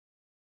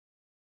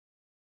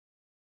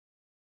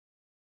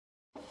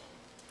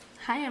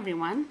Hi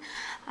everyone,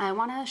 I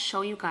want to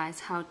show you guys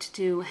how to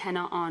do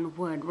henna on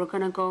wood. We're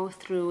going to go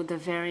through the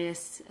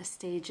various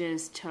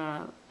stages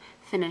to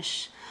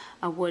finish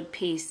a wood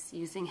piece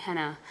using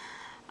henna.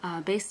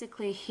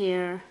 Basically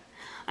here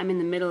I'm in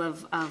the middle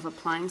of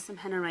applying some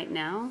henna right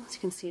now. As you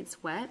can see,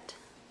 it's wet,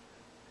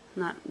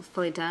 not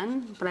fully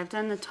done, but I've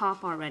done the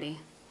top already.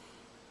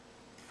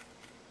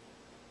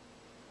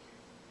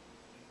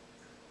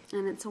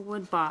 And it's a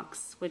wood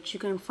box, which you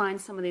can find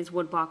some of these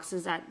wood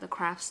boxes at the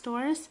craft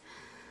stores.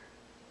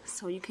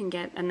 So you can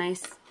get a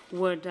nice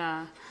wood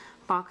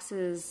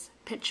boxes,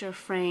 picture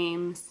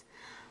frames,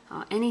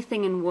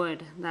 anything in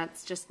wood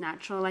that's just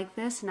natural like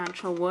this,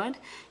 natural wood,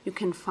 you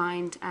can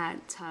find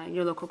at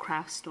your local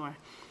craft store.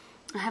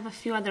 I have a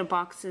few other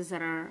boxes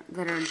that are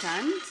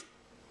done.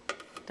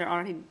 They're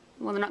already,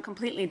 well, they're not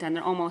completely done,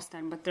 they're almost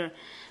done, but they're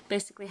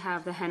basically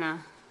have the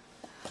henna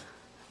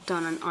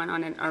done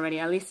on it already.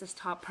 At least this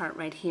top part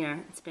right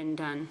here, it's been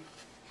done.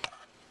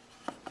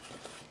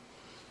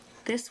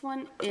 This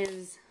one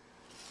is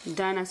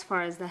done as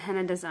far as the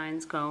henna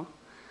designs go.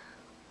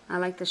 I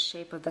like the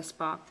shape of this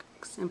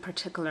box in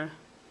particular.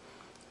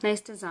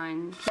 Nice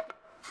design.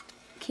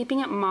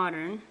 Keeping it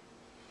modern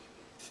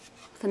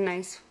with a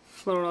nice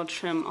floral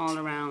trim all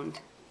around.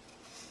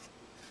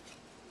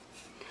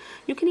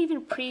 You can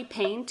even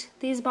pre-paint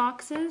these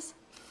boxes.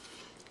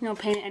 You know,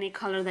 paint any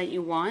color that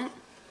you want.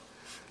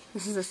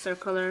 This is a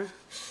circular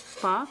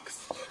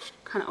box.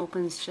 Kind of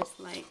opens just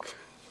like,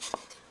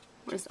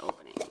 where's the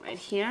opening? Right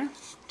here,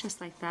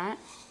 just like that.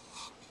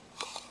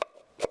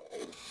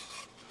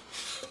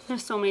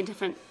 There's so many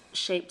different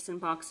shapes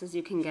and boxes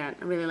you can get.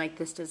 I really like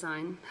this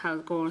design, how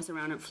it goes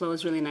around, it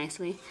flows really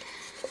nicely.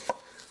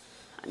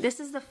 This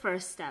is the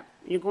first step.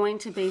 You're going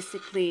to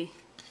basically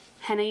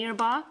henna your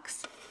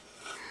box,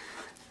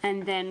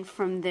 and then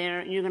from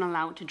there you're going to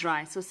allow it to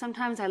dry. So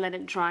sometimes I let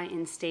it dry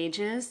in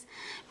stages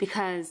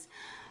because,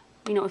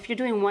 you know, if you're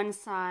doing one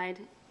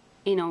side,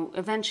 you know,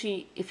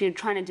 eventually if you're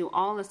trying to do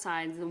all the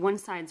sides, one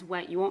side's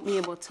wet, you won't be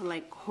able to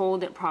like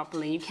hold it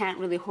properly. You can't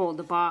really hold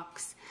the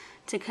box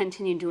to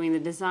continue doing the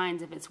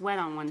designs if it's wet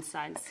on one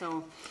side.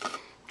 So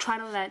try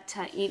to let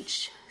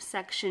each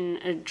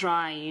section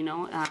dry, you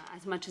know,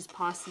 as much as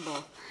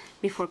possible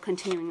before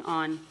continuing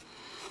on.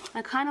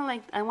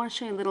 I want to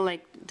show you a little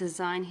like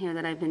design here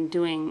that I've been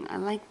doing. I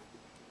like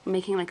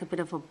making like a bit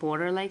of a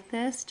border like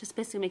this, just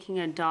basically making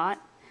a dot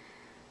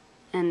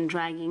and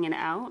dragging it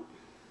out.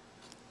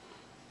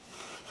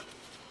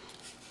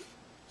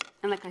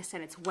 And like I said,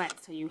 it's wet,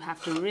 so you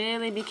have to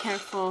really be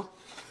careful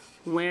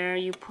where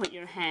you put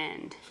your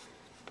hand.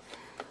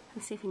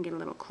 Let's see if we can get a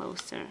little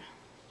closer.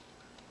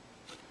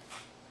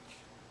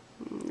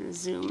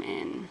 Zoom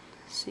in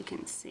so you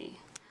can see.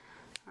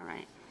 All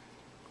right.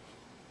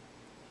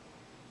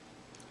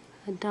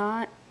 A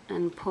dot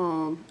and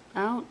pull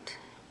out.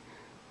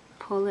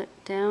 Pull it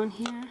down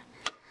here.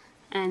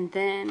 And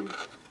then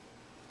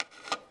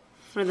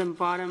for the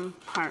bottom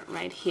part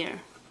right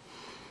here,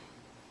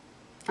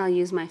 I'll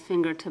use my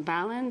finger to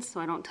balance so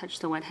I don't touch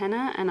the wet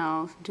henna, and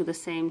I'll do the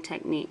same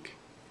technique.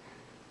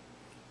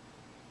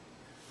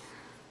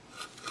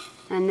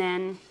 And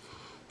then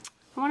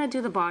I want to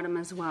do the bottom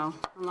as well.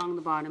 Along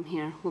the bottom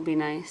here will be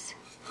nice.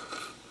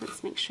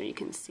 Let's make sure you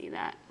can see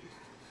that.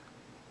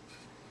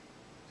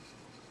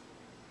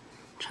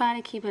 Try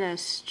to keep it as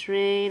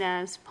straight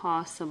as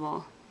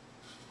possible.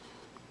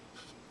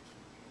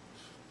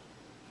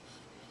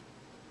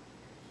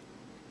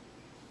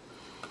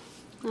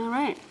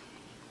 Alright,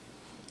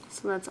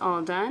 so that's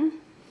all done.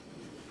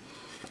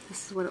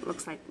 This is what it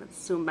looks like. Let's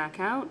zoom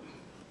back out.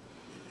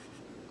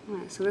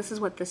 Alright, so this is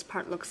what this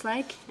part looks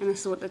like, and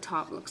this is what the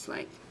top looks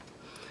like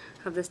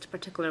of this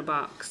particular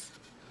box.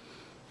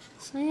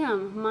 So yeah,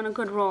 I'm on a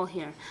good roll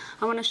here.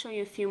 I want to show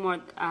you a few more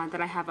that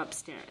I have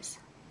upstairs.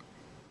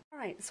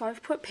 Alright, so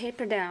I've put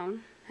paper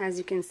down, as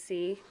you can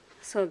see,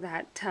 so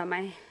that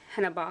my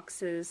henna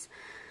boxes,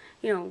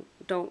 you know,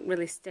 don't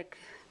really stick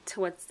to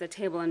what's the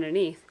table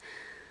underneath.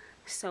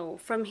 So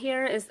from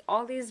here is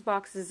all these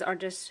boxes are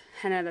just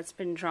henna that's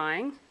been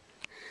drying.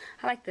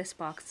 I like this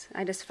box.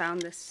 I just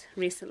found this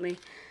recently.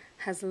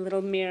 Has a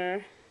little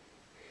mirror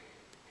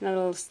and a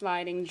little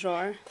sliding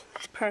drawer.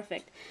 It's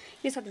perfect.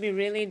 You just have to be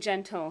really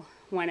gentle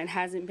when it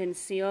hasn't been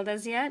sealed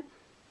as yet,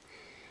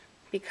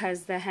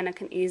 because the henna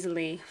can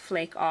easily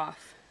flake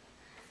off.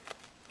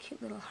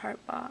 Cute little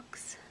heart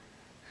box.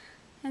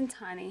 And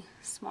tiny,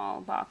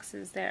 small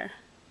boxes there.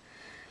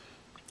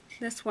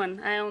 This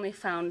one, I only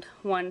found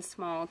one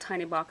small,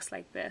 tiny box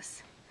like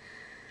this.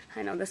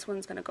 I know this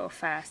one's gonna go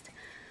fast.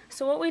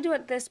 So what we do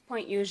at this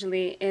point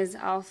usually is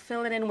I'll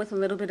fill it in with a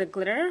little bit of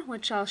glitter,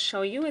 which I'll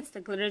show you. It's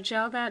the glitter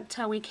gel that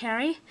we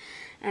carry,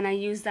 and I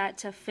use that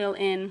to fill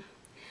in,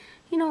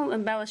 you know,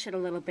 embellish it a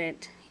little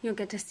bit. You'll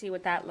get to see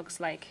what that looks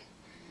like.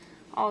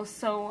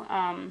 Also,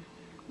 I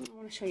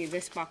want to show you,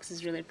 this box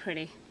is really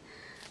pretty.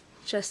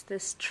 Just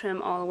this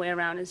trim all the way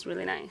around is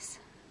really nice.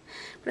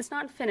 But it's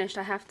not finished.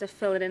 I have to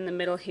fill it in the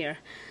middle here.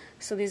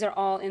 So these are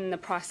all in the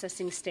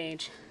processing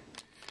stage.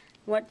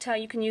 What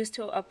you can use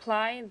to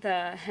apply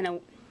the henna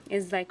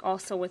is like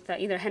also with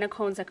either henna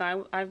cones like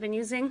I've been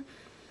using,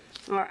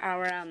 or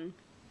our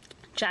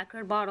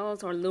jacquard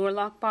bottles or lure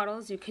lock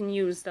bottles. You can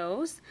use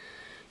those.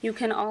 You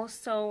can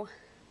also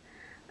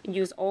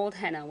use old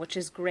henna, which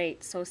is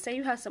great. So say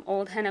you have some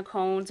old henna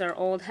cones or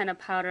old henna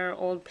powder,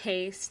 old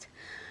paste,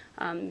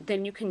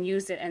 then you can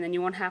use it and then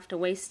you won't have to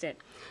waste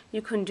it.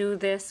 You can do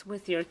this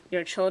with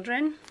your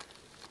children.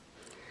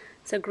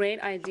 It's a great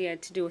idea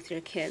to do with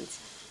your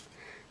kids.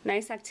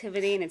 Nice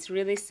activity, and it's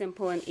really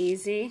simple and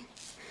easy.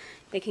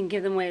 They can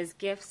give them away as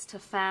gifts to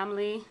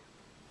family.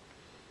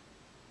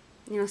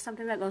 You know,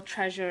 something that they'll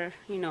treasure,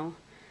 you know,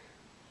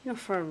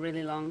 for a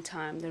really long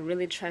time. They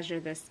really treasure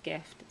this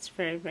gift. It's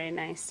very, very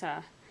nice.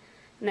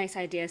 Nice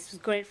idea. It's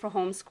great for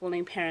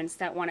homeschooling parents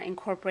that want to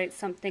incorporate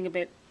something a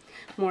bit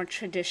more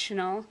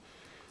traditional.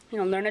 You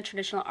know, learn a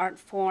traditional art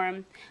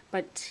form,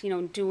 but you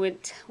know, do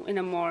it in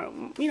a more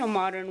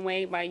modern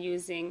way by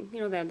using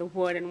the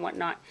wood and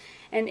whatnot.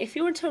 And if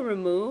you were to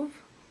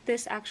remove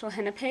this actual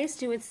henna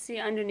paste, you would see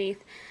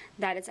underneath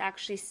that it's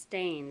actually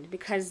stained,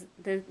 because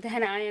the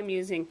henna I am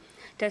using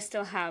does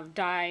still have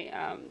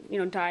dye,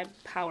 dye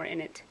power in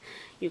it,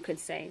 you could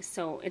say.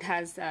 So it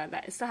has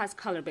it still has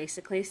color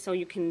basically. So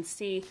you can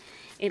see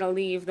it'll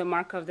leave the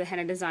mark of the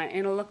henna design, and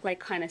it'll look like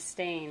kind of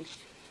stained.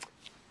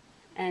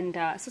 And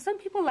so some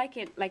people like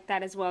it like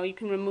that as well. You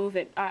can remove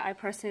it. I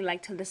personally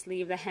like to just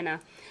leave the henna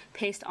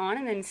paste on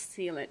and then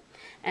seal it.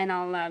 And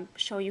I'll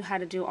show you how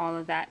to do all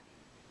of that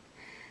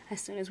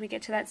as soon as we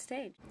get to that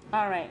stage.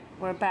 Alright,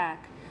 we're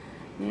back.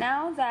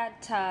 Now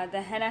that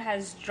the henna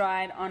has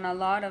dried on a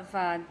lot of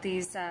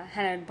these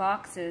henna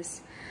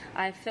boxes,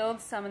 I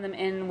filled some of them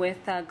in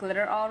with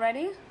glitter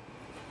already.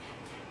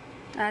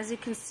 As you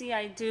can see,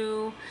 I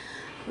do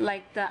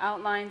like the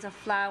outlines of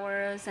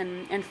flowers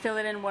and fill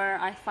it in where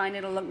I find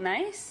it'll look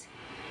nice.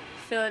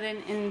 Fill it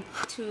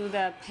into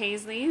the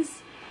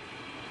paisleys.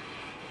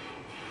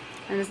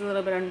 And there's a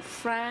little bit in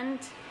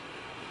front.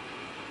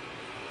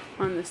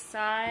 On the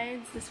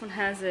sides, this one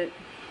has it,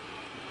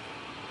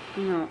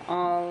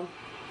 all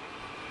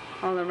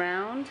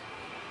around.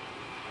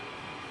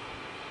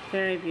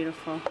 Very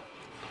beautiful.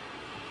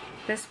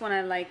 This one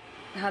I like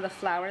how the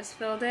flowers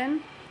filled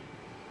in.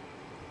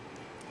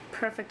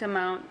 Perfect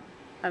amount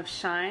of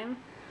shine.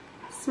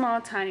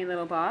 Small, tiny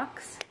little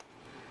box.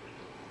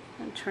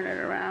 And turn it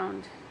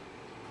around.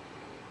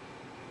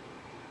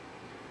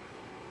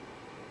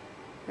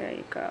 There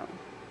you go.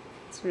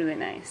 It's really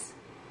nice.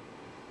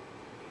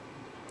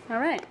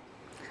 Alright,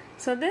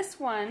 so this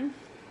one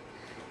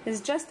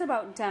is just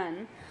about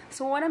done.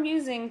 So what I'm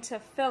using to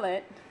fill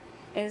it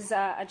is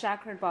a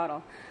jacquard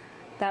bottle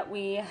that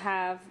we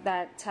have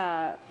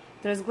that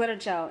there's glitter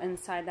gel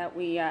inside that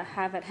we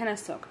have at Henna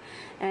Sooq.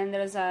 And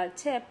there's a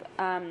tip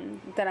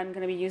that I'm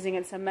going to be using.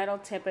 It's a metal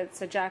tip,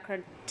 it's a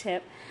jacquard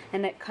tip,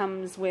 and it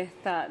comes with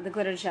the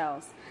glitter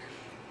gels.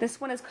 This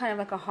one is kind of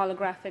like a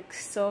holographic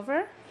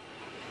silver.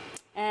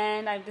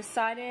 And I've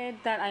decided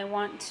that I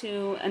want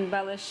to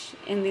embellish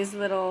in these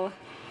little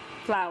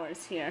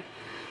flowers here.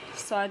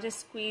 So I'll just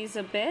squeeze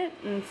a bit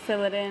and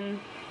fill it in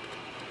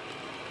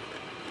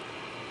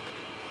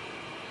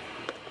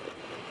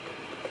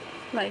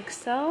like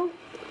so.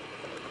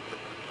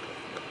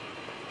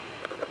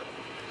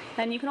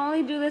 And you can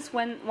only do this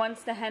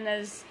once the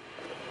hennas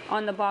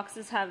on the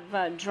boxes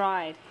have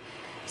dried.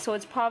 So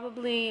it's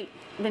probably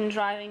been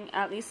drying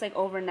at least like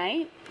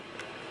overnight.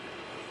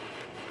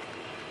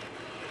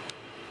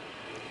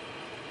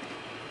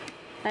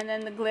 And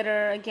then the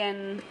glitter,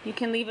 again, you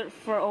can leave it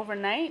for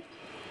overnight,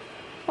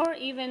 or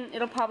even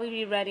it'll probably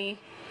be ready,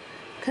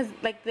 because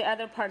like the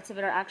other parts of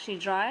it are actually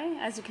dry.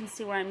 As you can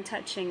see where I'm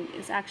touching,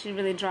 it's actually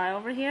really dry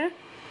over here.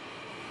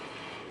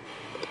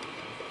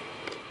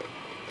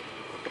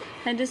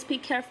 And just be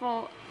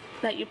careful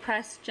that you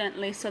press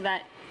gently so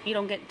that you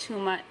don't get too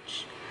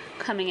much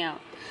coming out.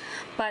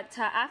 But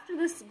after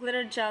this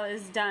glitter gel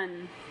is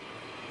done,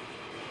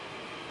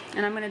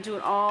 and I'm going to do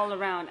it all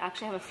around.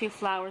 Actually, I have a few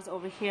flowers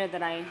over here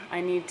that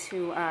I need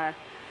to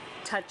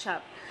touch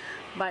up.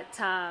 But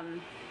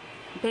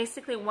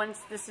basically,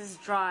 once this is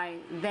dry,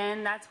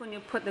 then that's when you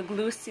put the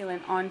glue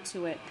sealant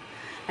onto it.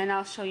 And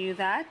I'll show you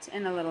that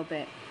in a little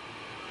bit.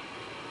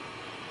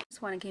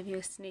 Just want to give you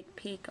a sneak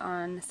peek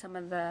on some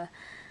of the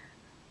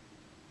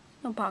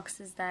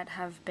boxes that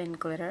have been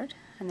glittered,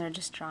 and they're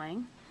just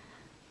drying.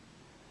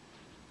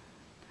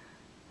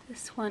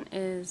 This one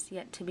is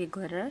yet to be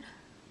glittered.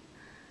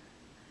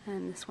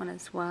 And this one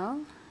as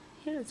well.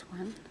 Here's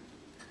one.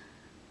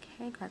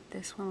 Okay, got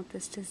this one with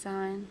this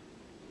design.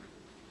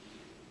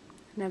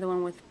 Another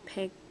one with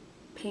pink.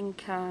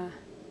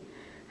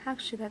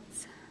 Actually,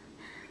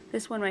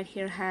 this one right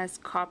here has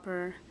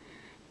copper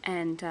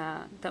and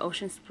the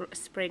ocean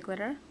spray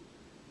glitter.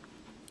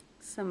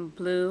 Some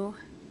blue,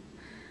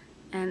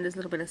 and there's a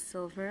little bit of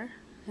silver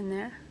in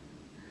there.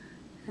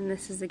 And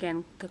this is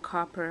again the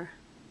copper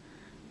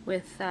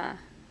with the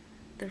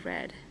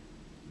red.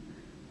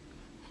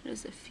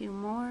 There's a few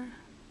more.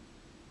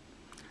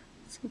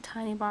 Some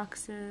tiny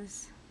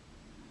boxes.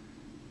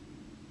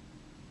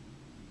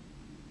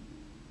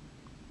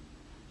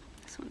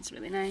 This one's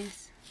really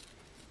nice.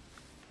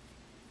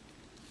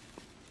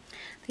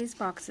 These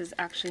boxes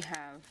actually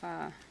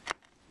have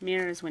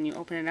mirrors when you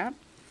open it up.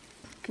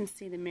 You can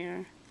see the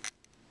mirror.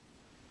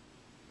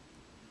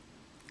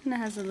 And it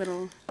has a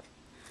little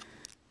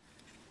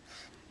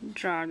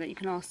jar that you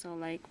can also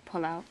like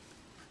pull out.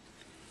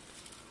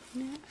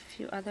 Yeah, a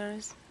few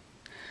others.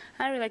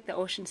 I really like the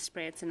ocean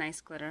spray. It's a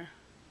nice glitter.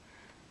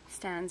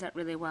 Stands out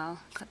really well.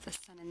 Got the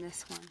sun in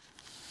this one.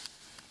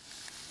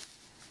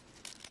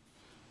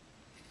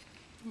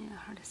 Yeah,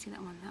 hard to see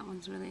that one. That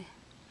one's really,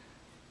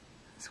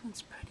 this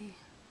one's pretty.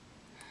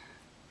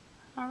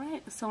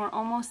 Alright, so we're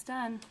almost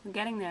done. We're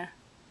getting there.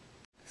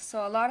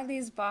 So a lot of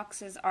these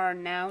boxes are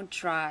now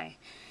dry,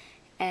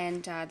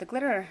 and the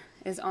glitter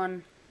is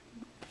on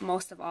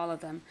most of all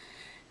of them.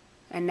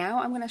 And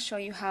now I'm going to show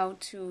you how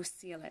to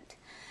seal it.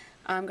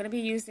 I'm going to be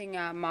using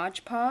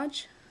Mod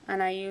Podge,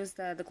 and I use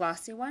the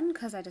glossy one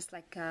because I just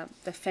like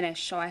the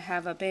finish. So I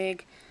have a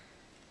big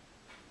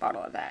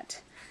bottle of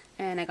that,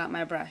 and I got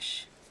my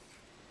brush.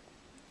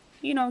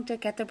 You know, to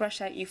get the brush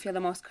that you feel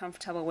the most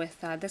comfortable with.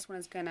 This one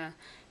is going to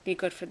be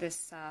good for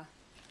this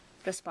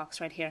this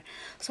box right here.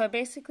 So I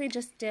basically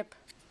just dip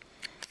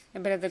a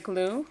bit of the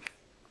glue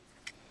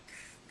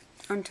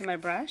onto my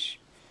brush,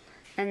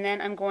 and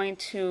then I'm going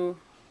to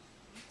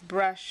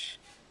brush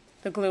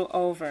the glue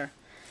over.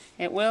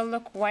 It will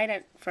look white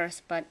at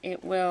first, but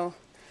it will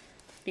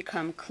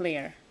become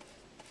clear.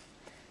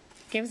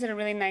 Gives it a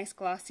really nice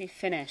glossy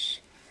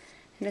finish.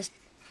 And just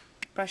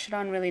brush it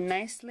on really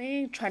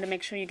nicely. Try to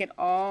make sure you get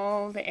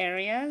all the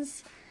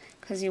areas,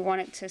 because you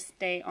want it to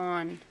stay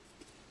on,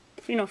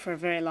 you know, for a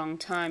very long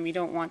time. You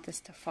don't want this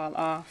to fall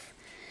off.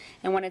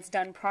 And when it's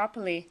done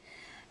properly,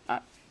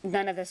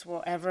 none of this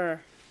will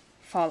ever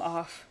fall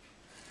off.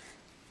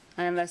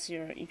 Unless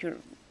you're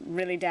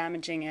really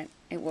damaging it,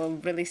 it will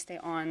really stay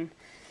on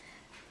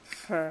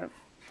for,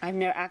 I've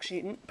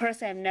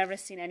never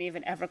seen any of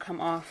it ever come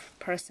off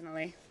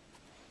personally.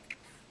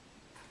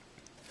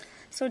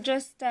 So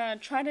just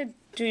try to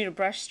do your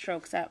brush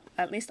strokes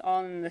at least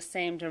all in the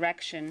same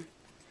direction.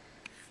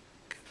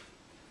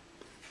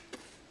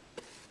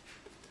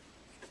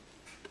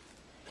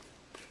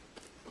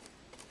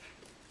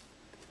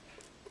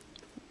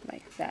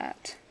 Like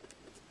that.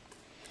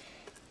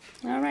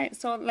 Alright,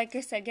 so like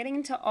I said, getting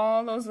into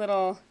all those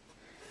little,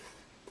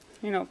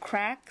 you know,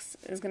 cracks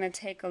is going to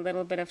take a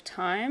little bit of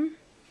time.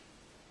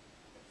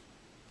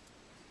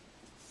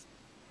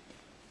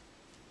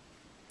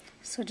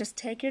 So just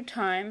take your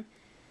time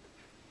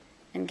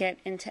and get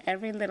into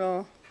every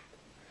little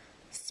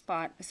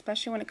spot,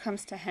 especially when it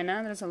comes to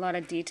henna. There's a lot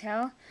of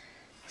detail,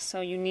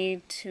 so you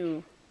need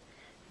to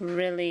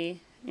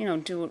really, you know,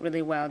 do it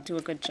really well, do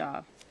a good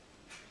job.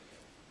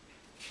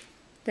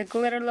 The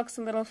glitter looks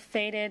a little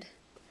faded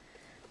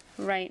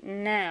right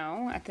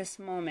now at this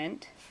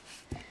moment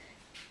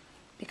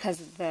because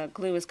the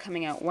glue is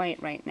coming out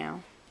white right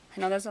now. I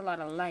know there's a lot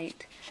of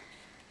light,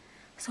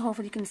 so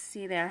hopefully you can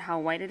see there how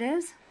white it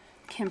is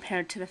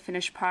compared to the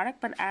finished product,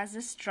 but as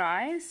this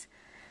dries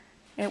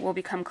it will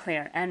become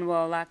clear, and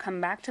we'll come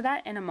back to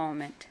that in a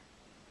moment.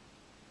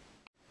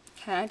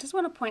 Okay, I just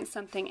want to point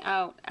something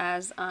out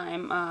as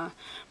I'm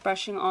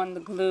brushing on the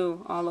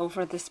glue all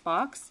over this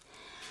box.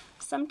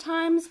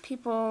 Sometimes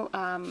people,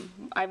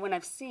 when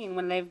I've seen,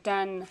 when they've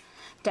done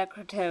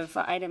decorative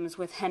items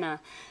with henna,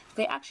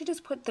 they actually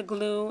just put the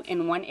glue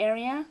in one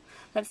area,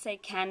 let's say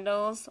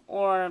candles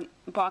or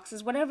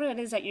boxes, whatever it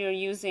is that you're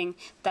using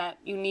that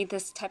you need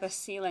this type of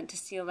sealant to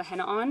seal the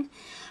henna on.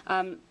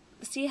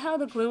 See how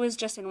the glue is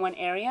just in one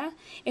area?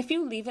 If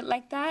you leave it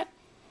like that,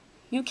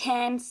 you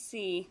can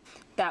see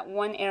that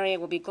one area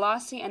will be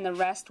glossy and the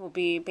rest will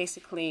be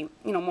basically,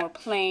 you know, more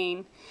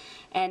plain,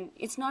 and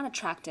it's not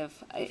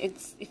attractive.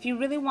 If you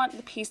really want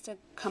the piece to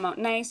come out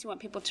nice, you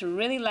want people to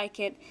really like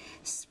it,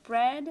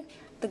 spread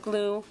the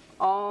glue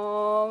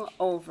all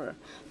over.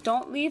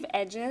 Don't leave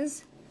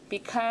edges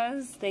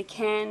because they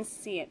can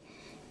see it,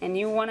 and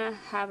you want to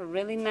have a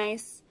really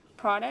nice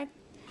product.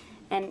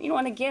 And you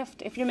want a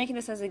gift. If you're making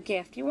this as a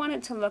gift, you want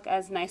it to look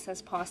as nice as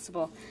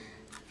possible.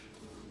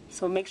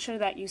 So make sure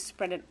that you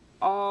spread it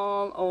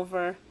all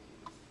over.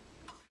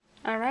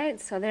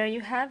 Alright, so there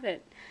you have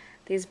it.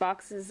 These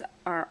boxes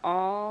are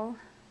all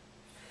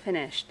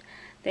finished.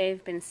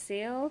 They've been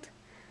sealed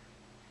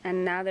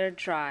and now they're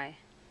dry.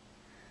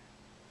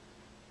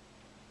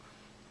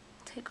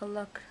 Take a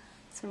look.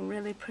 Some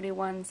really pretty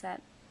ones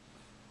that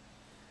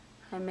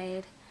I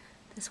made.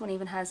 This one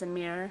even has a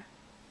mirror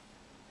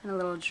and a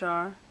little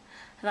jar.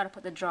 I gotta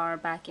put the jar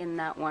back in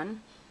that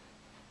one.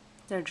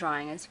 They're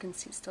drying, as you can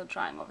see, still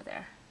drying over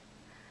there.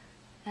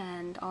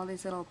 And all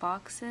these little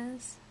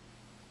boxes.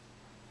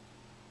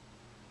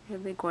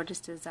 Really gorgeous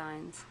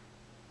designs.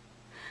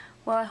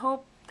 Well, I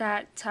hope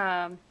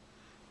that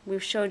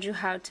we've showed you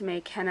how to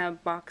make henna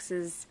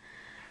boxes,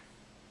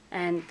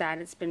 and that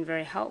it's been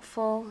very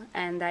helpful,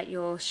 and that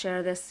you'll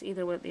share this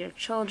either with your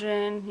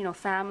children, you know,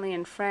 family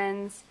and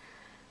friends.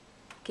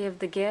 Give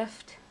the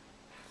gift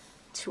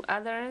to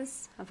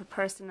others of a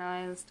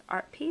personalized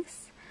art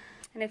piece.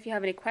 And if you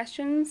have any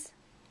questions,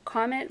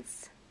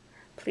 comments,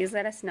 please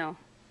let us know.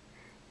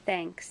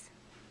 Thanks.